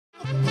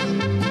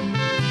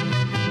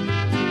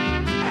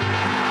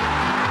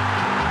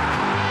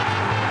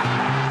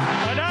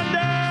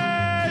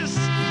Hernandez!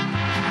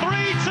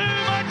 3-2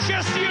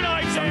 Manchester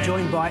United! So I'm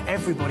joined by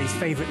everybody's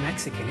favourite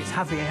Mexican. It's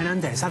Javier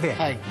Hernandez. Javier,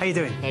 Hi. How you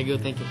doing? Very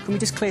good, thank you. Can we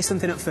just clear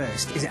something up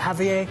first? Is it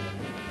Javier?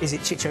 Is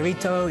it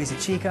Chicharito? Is it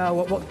Chica?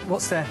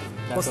 What's the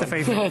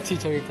favourite?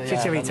 Chicharito, yeah.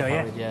 Chicharito,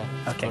 yeah?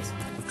 Yeah. OK,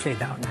 we've cleared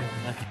that up now.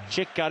 Okay.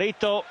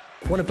 Chicharito.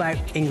 What about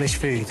English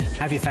food?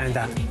 Have you found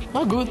that?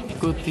 Oh, good.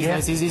 It's Yeah.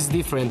 nice. It's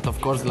different, of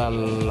course, as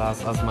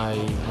my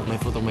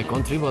food of my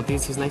country, but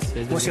this is nice.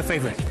 What's your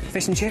favourite?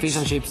 Fish and chips? Fish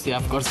and chips, yeah,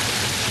 of course.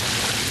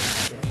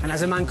 And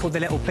as a man called the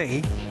Little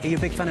P, are you a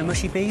big fan of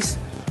mushy peas?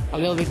 A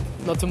little bit,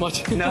 not too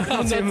much. No,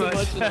 not too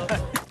much. No.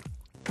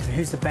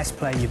 Who's the best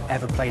player you've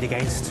ever played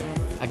against?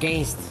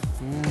 Against?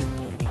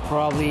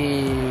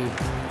 Probably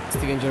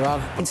Steven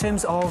Gerrard. In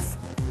terms of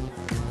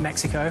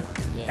Mexico,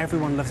 Yeah.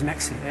 everyone loves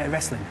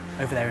wrestling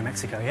over there in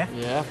Mexico, yeah?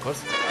 Yeah, of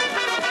course.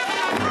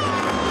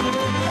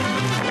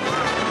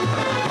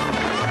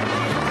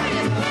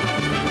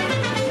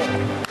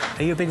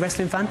 Are you a big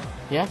wrestling fan?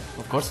 Yeah,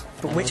 of course.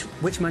 But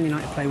which Man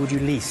United player would you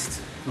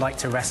least like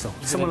to wrestle?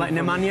 Someone like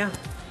Nemanja?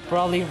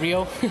 Probably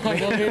Rio. I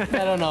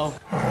don't know.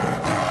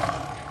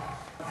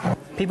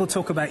 People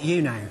talk about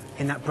you now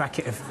in that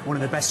bracket of one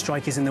of the best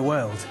strikers in the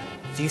world.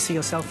 Do you see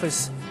yourself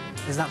as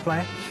that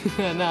player?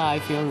 No, I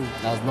feel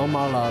as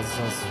normal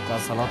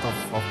as a lot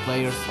of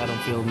players. I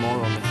don't feel more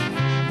on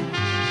it.